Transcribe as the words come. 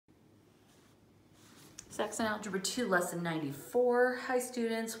Saxon Algebra 2, Lesson 94. Hi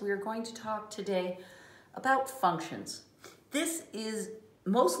students, we are going to talk today about functions. This is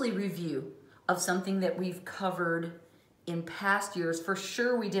mostly review of something that we've covered in past years. For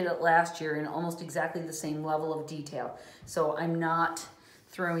sure we did it last year in almost exactly the same level of detail. So I'm not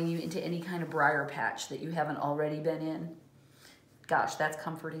throwing you into any kind of briar patch that you haven't already been in. Gosh, that's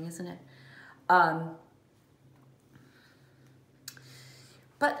comforting, isn't it?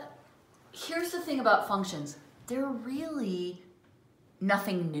 But here's the thing about functions. They're really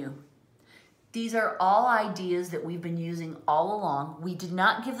nothing new. These are all ideas that we've been using all along. We did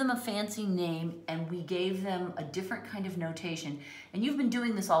not give them a fancy name, and we gave them a different kind of notation. And you've been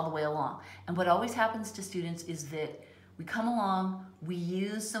doing this all the way along. And what always happens to students is that we come along, we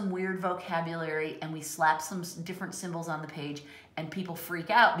use some weird vocabulary, and we slap some different symbols on the page, and people freak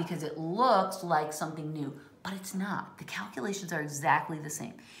out because it looks like something new, but it's not. The calculations are exactly the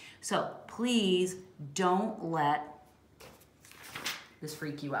same. So please don't let this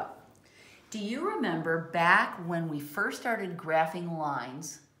freak you out. Do you remember back when we first started graphing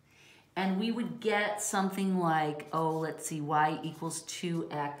lines and we would get something like, oh, let's see, y equals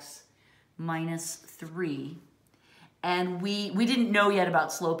 2x minus 3. And we didn't know yet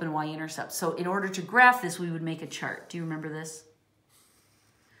about slope and y-intercept. So in order to graph this, we would make a chart. Do you remember this?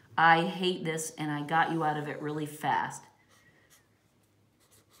 I hate this, and I got you out of it really fast.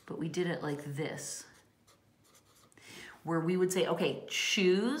 But we did it like this, where we would say, okay,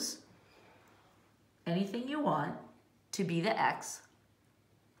 choose anything you want to be the x,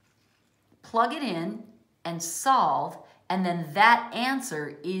 plug it in, and solve, and then that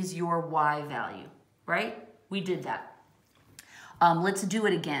answer is your y value, right? We did that. Let's do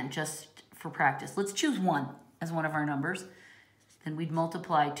it again, just for practice. Let's choose 1 as one of our numbers. Then we'd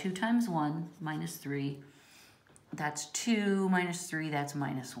multiply 2 times 1 minus 3. That's 2 minus 3, that's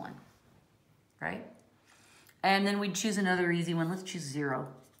minus 1, right? And then we'd choose another easy one. Let's choose 0.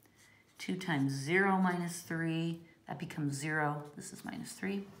 2 times 0 minus 3, that becomes 0. This is minus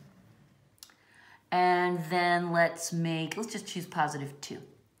 3. And then let's just choose positive 2.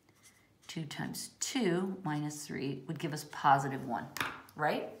 2 times 2 minus 3 would give us positive 1,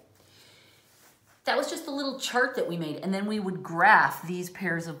 right? That was just a little chart that we made, and then we would graph these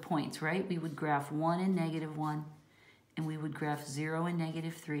pairs of points, right? We would graph 1 and negative 1, and we would graph 0 and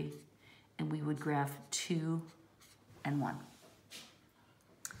negative 3, and we would graph 2 and 1.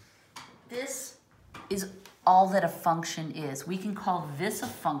 This is all that a function is. We can call this a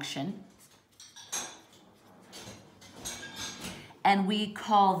function, and we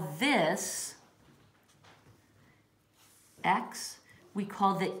call this x. We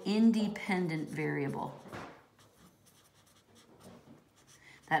call the independent variable.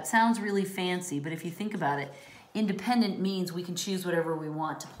 That sounds really fancy, but if you think about it, independent means we can choose whatever we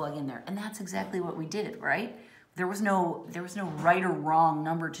want to plug in there. And that's exactly what we did, right? There was no right or wrong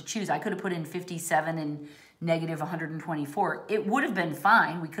number to choose. I could have put in 57 and negative 124. It would have been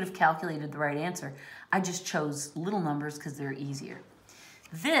fine. We could have calculated the right answer. I just chose little numbers because they're easier.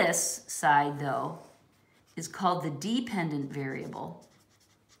 This side, though, is called the dependent variable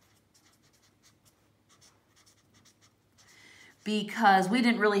because we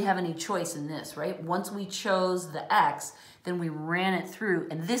didn't really have any choice in this, right? Once we chose the x, then we ran it through,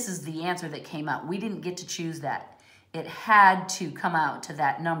 and this is the answer that came out. We didn't get to choose that. It had to come out to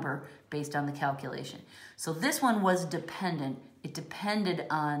that number based on the calculation. So this one was dependent. It depended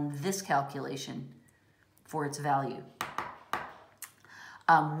on this calculation for its value.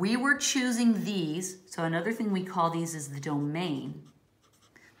 We were choosing these, so another thing we call these is the domain.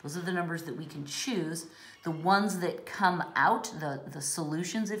 Those are the numbers that we can choose. The ones that come out, the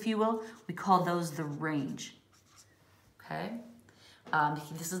solutions, if you will, we call those the range, okay?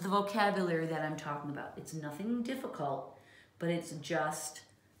 This is the vocabulary that I'm talking about. It's nothing difficult, but it's just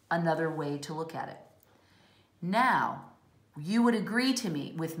another way to look at it. Now, you would agree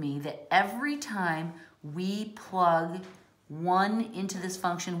with me that every time we plug 1 into this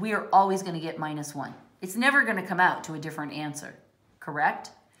function, we are always going to get minus 1. It's never going to come out to a different answer,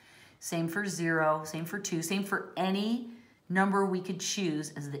 correct? Same for 0, same for 2, same for any number we could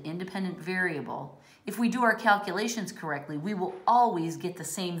choose as the independent variable. If we do our calculations correctly, we will always get the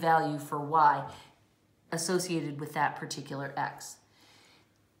same value for y associated with that particular x.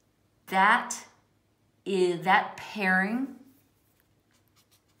 That pairing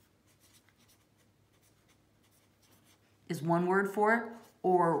is one word for it,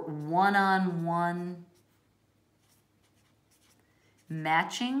 or one-on-one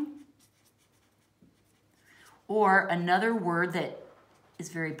matching, or another word that is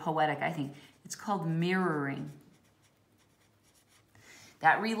very poetic, I think. It's called mirroring.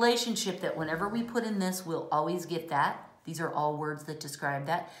 That relationship that whenever we put in this, we'll always get that. These are all words that describe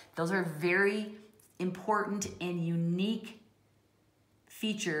that. Those are very important and unique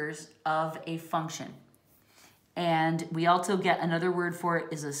features of a function. And we also get another word for it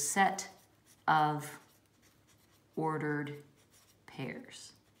is a set of ordered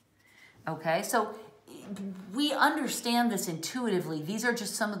pairs. Okay, so we understand this intuitively. These are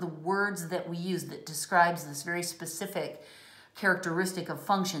just some of the words that we use that describes this very specific characteristic of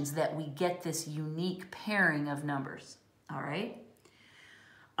functions, that we get this unique pairing of numbers. All right.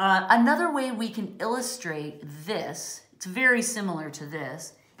 Another way we can illustrate this, it's very similar to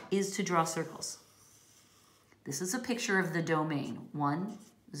this, is to draw circles. This is a picture of the domain, 1,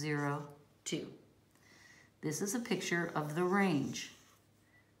 0, 2. This is a picture of the range,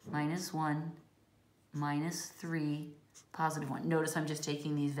 -1, -3, +1. Notice I'm just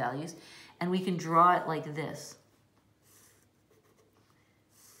taking these values, and we can draw it like this.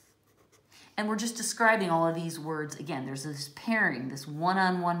 And we're just describing all of these words. Again, there's this pairing, this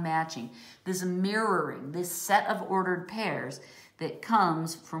one-on-one matching, this mirroring, this set of ordered pairs that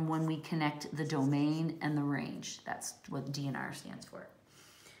comes from when we connect the domain and the range. That's what DNR stands for.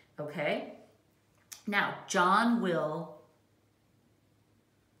 Okay? Now, John will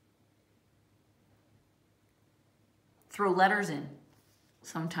throw letters in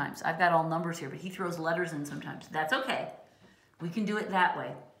sometimes. I've got all numbers here, but he throws letters in sometimes. That's okay. We can do it that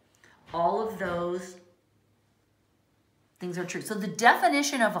way. All of those things are true. So the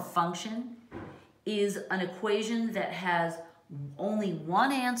definition of a function is an equation that has only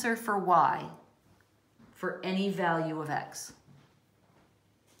one answer for y for any value of x.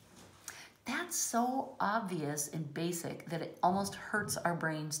 That's so obvious and basic that it almost hurts our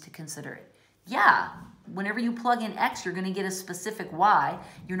brains to consider it. Yeah, whenever you plug in x, you're going to get a specific y.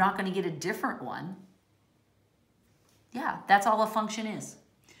 You're not going to get a different one. Yeah, that's all a function is.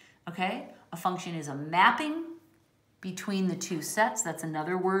 Okay? A function is a mapping between the two sets. That's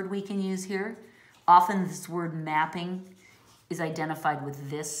another word we can use here. Often this word mapping is identified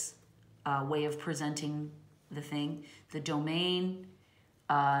with this way of presenting the thing. The domain.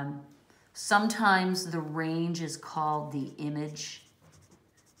 Sometimes the range is called the image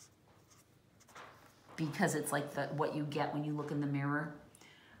because it's like what you get when you look in the mirror.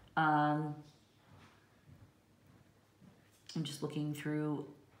 I'm just looking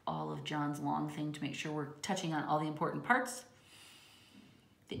through all of John's long thing to make sure we're touching on all the important parts.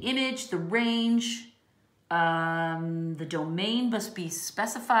 The image, the range, the domain must be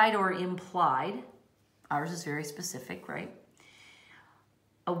specified or implied. Ours is very specific, right?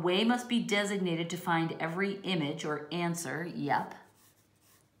 A way must be designated to find every image or answer, yep.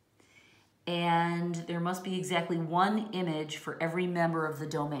 And there must be exactly one image for every member of the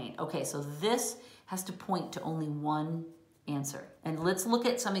domain. Okay, so this has to point to only one answer. And let's look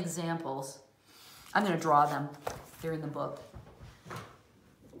at some examples. I'm going to draw them. They're in the book.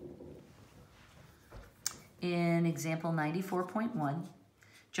 In example 94.1,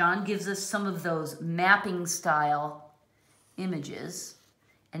 John gives us some of those mapping style images,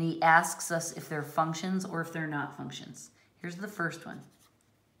 and he asks us if they're functions or if they're not functions. Here's the first one.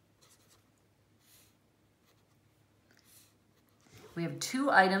 We have two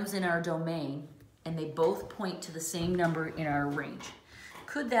items in our domain, and they both point to the same number in our range.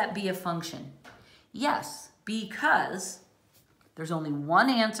 Could that be a function? Yes, because there's only one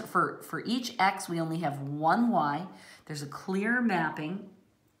answer. For each x, we only have one y. There's a clear mapping.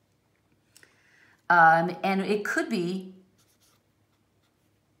 And it could be,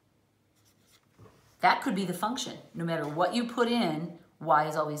 that could be the function. No matter what you put in, y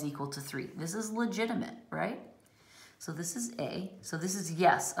is always equal to 3. This is legitimate, right? So this is A. So this is,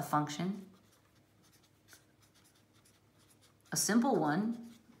 yes, a function. A simple one,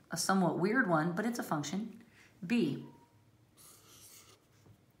 a somewhat weird one, but it's a function. B.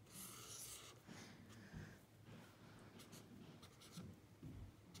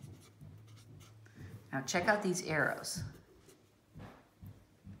 Now check out these arrows.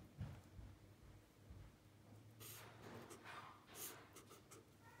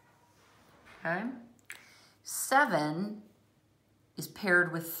 Okay. 7 is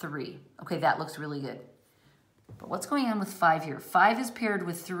paired with 3. Okay, that looks really good. But what's going on with 5 here? 5 is paired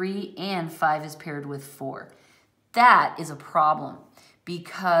with 3 and 5 is paired with 4. That is a problem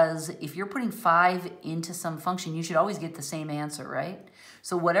because if you're putting 5 into some function, you should always get the same answer, right?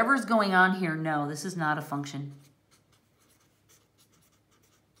 So whatever's going on here, no, this is not a function.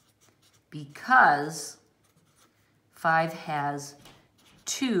 Because 5 has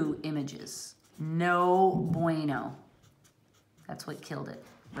 2 images. No bueno. That's what killed it,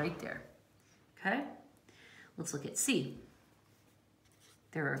 right there. Okay? Let's look at C.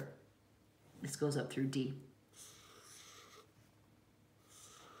 this goes up through D.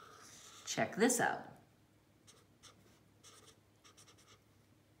 Check this out.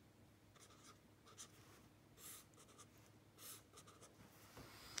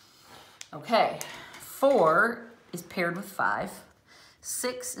 Okay, 4 is paired with 5.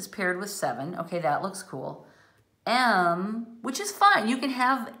 6 is paired with 7. Okay, that looks cool. M, which is fine. You can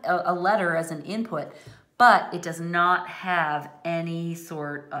have a letter as an input, but it does not have any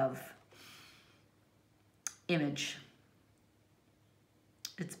sort of image.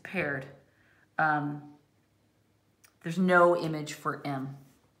 It's paired. There's no image for M.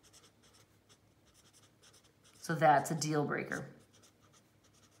 So that's a deal breaker.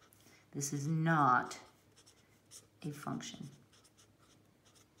 This is not a function.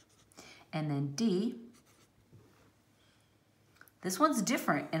 And then D, this one's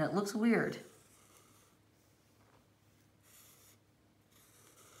different and it looks weird.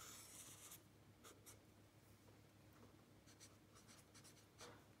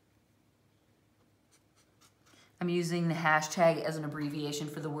 I'm using the hashtag as an abbreviation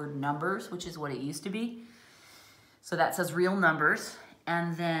for the word numbers, which is what it used to be. So that says real numbers.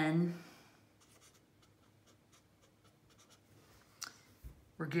 And then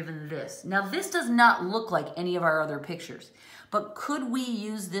we're given this. Now this does not look like any of our other pictures, but could we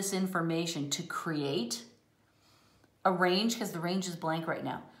use this information to create a range? Because the range is blank right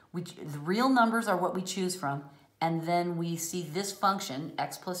now. The real numbers are what we choose from, and then we see this function,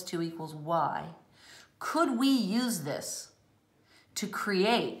 x plus 2 equals y. Could we use this to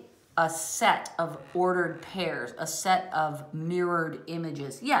create a set of ordered pairs, a set of mirrored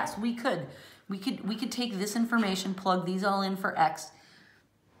images? Yes, we could. We could take this information, plug these all in for x,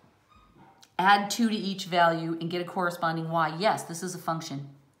 add 2 to each value, and get a corresponding y. Yes, this is a function.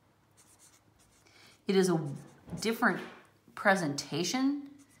 It is a different presentation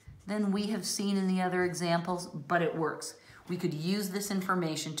than we have seen in the other examples, but it works. We could use this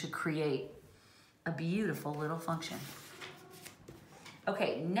information to create a beautiful little function.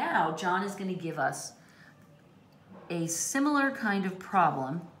 Okay, now John is going to give us a similar kind of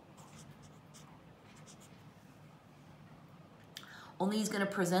problem, only he's going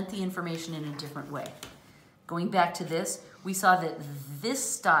to present the information in a different way. Going back to this, we saw that this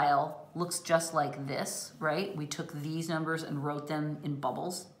style looks just like this, right? We took these numbers and wrote them in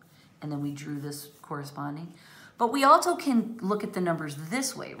bubbles, and then we drew this corresponding. But we also can look at the numbers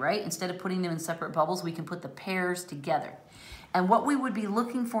this way, right? Instead of putting them in separate bubbles, we can put the pairs together. And what we would be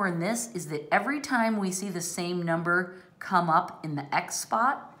looking for in this is that every time we see the same number come up in the X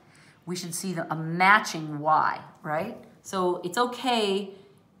spot, we should see a matching Y, right? So it's okay,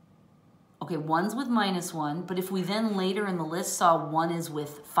 1's with -1, but if we then later in the list saw 1 is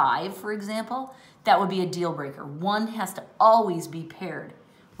with 5, for example, that would be a deal breaker. 1 has to always be paired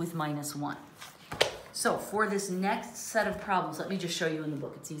with -1. So for this next set of problems, let me just show you in the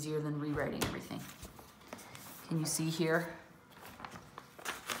book. It's easier than rewriting everything. Can you see here?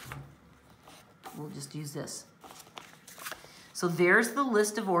 We'll just use this. So there's the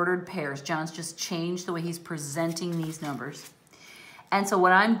list of ordered pairs. John's just changed the way he's presenting these numbers. And so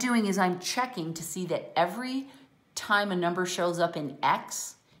what I'm doing is I'm checking to see that every time a number shows up in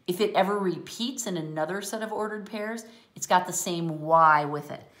X, if it ever repeats in another set of ordered pairs, it's got the same Y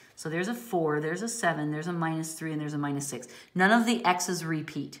with it. So there's a 4, there's a 7, there's a -3, and there's a -6. None of the X's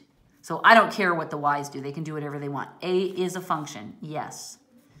repeat. So I don't care what the Y's do. They can do whatever they want. A is a function, yes.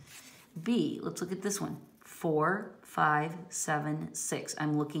 B, let's look at this one. 4, 5, 7, 6.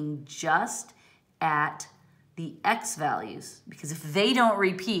 I'm looking just at the X values, because if they don't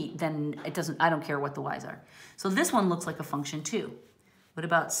repeat, then I don't care what the Y's are. So this one looks like a function too. What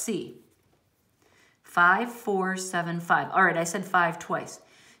about C? 5, 4, 7, 5. All right, I said 5 twice.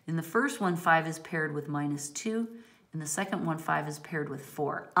 In the first one, 5 is paired with -2. In the second one, 5 is paired with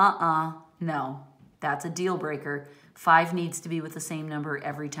 4. No, that's a deal breaker. 5 needs to be with the same number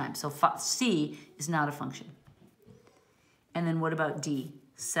every time. So C is not a function. And then what about D?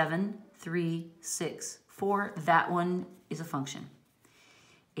 7, 3, 6, 4. That one is a function.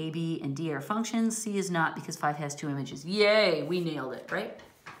 A, B, and D are functions. C is not, because 5 has 2 images. Yay, we nailed it, right?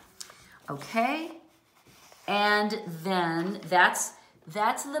 Okay. And then that's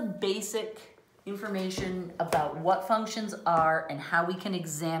the basic information about what functions are and how we can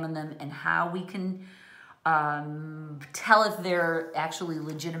examine them and how we can tell if they're actually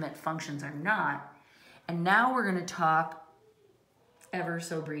legitimate functions or not. And now we're going to talk ever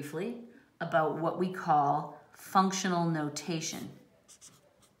so briefly about what we call functional notation.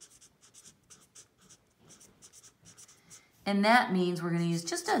 And that means we're going to use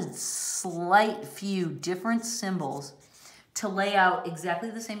just a slight few different symbols to lay out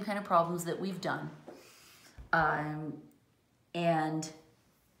exactly the same kind of problems that we've done and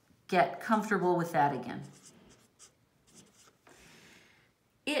get comfortable with that again.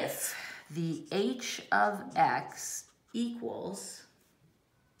 If the h of x equals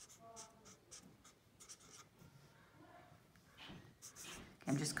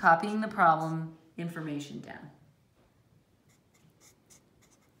I'm just copying the problem information down.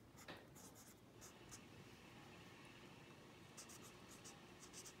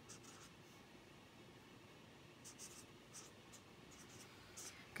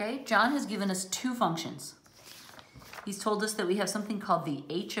 Okay, John has given us two functions. He's told us that we have something called the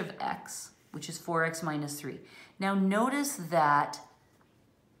h of x, which is 4x minus 3. Now notice that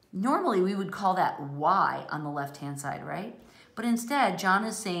normally we would call that y on the left-hand side, right? But instead, John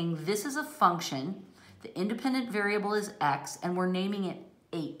is saying this is a function, the independent variable is x, and we're naming it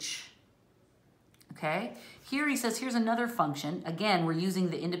h. Okay? Here he says, here's another function. Again, we're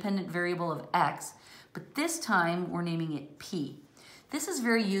using the independent variable of x, but this time we're naming it p. This is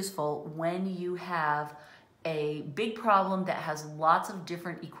very useful when you have a big problem that has lots of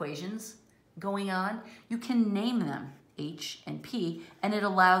different equations going on. You can name them h and p, and it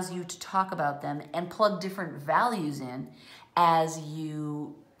allows you to talk about them and plug different values in as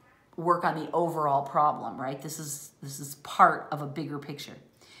you work on the overall problem, right? This is part of a bigger picture.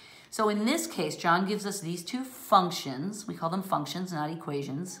 So in this case, John gives us these two functions. We call them functions, not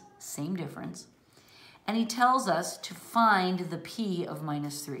equations. Same difference. And he tells us to find the p of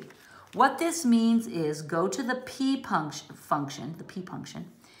minus 3. What this means is go to the p function,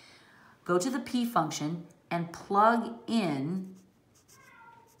 go to the p function and plug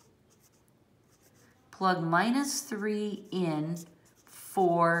minus 3 in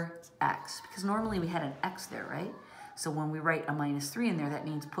for x, because normally we had an x there, right? So when we write a minus 3 in there, that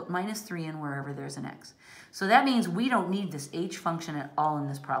means put minus 3 in wherever there's an x. So that means we don't need this h function at all in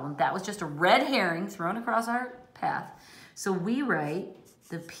this problem. That was just a red herring thrown across our path. So we write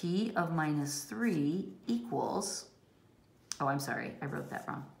the p of minus 3 equals, oh, I'm sorry, I wrote that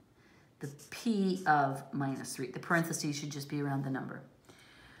wrong. The p of minus 3, the parentheses should just be around the number.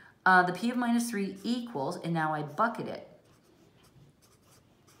 The p of minus 3 equals, and now I bucket it,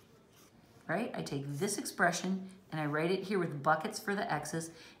 right? I take this expression and I write it here with buckets for the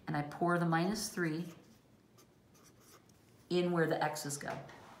x's, and I pour the minus 3 in where the x's go.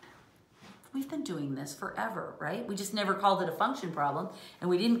 We've been doing this forever, right? We just never called it a function problem, and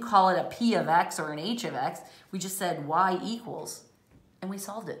we didn't call it a p of x or an h of x. We just said y equals, and we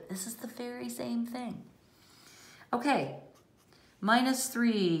solved it. This is the very same thing. Okay, minus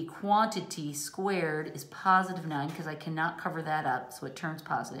 3 quantity squared is positive 9, because I cannot cover that up, so it turns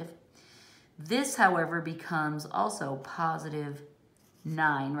positive. This, however, becomes also positive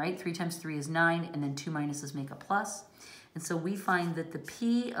 9, right? 3 times 3 is 9, and then 2 minuses make a plus. And so we find that the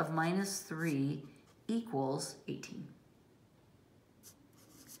p of minus 3 equals 18.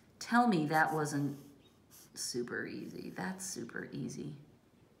 Tell me that wasn't super easy. That's super easy,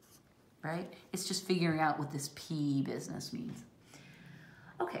 right? It's just figuring out what this p business means.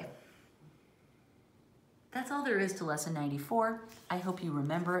 Okay. That's all there is to lesson 94. I hope you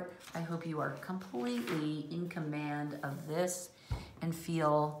remember it. I hope you are completely in command of this and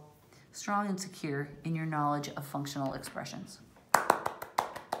feel strong and secure in your knowledge of functional expressions.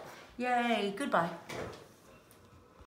 Yay, goodbye.